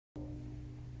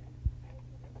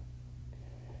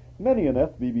Many an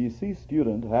FBBC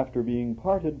student, after being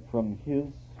parted from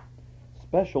his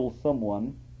special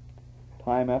someone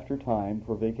time after time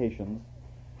for vacations,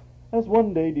 has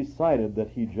one day decided that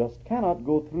he just cannot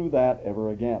go through that ever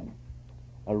again.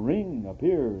 A ring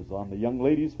appears on the young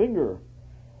lady's finger,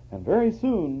 and very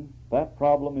soon that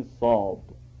problem is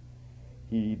solved.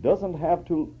 He doesn't have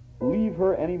to leave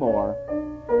her anymore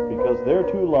because their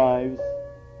two lives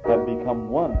have become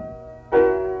one.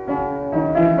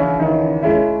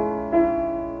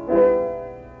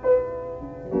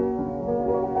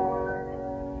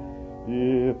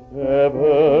 If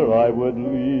ever I would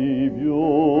leave you,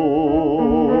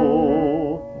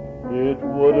 it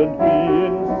wouldn't be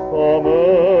in summer.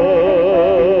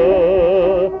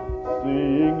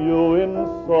 Seeing you in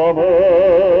summer,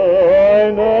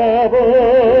 I never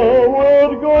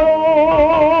would go.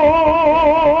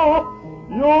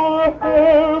 Your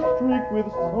hair streaked with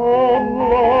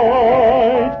sunlight,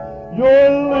 your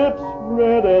lips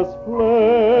red as flame,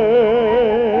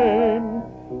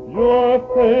 your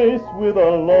face with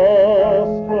a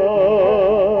luster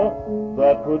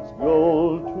that puts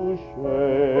gold to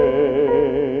shame.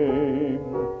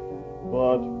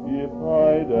 But if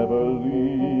I'd ever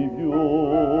leave you,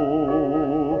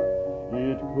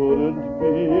 it couldn't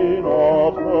be in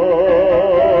autumn.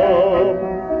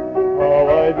 How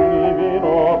I'd leave in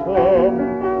autumn,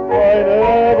 I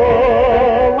never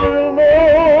will know.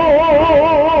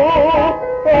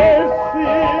 I've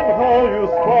seen how you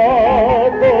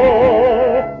sparkle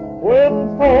when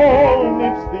fall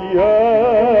knits the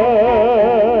air.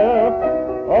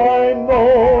 I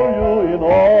know you in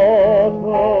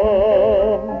autumn,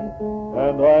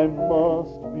 and I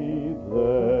must be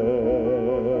there.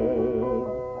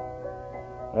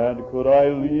 And could I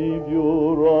leave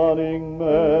you running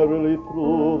merrily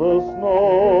through the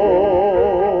snow,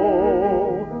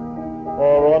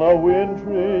 or on a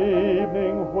wintry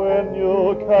evening when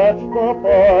you catch the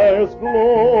fire's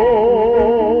glow?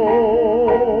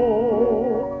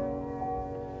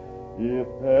 If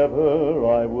ever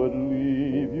I would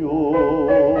leave you,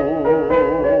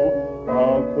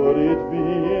 how could it be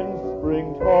in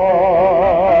springtime,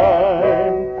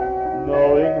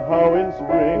 knowing how in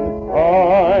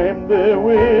springtime the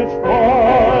wind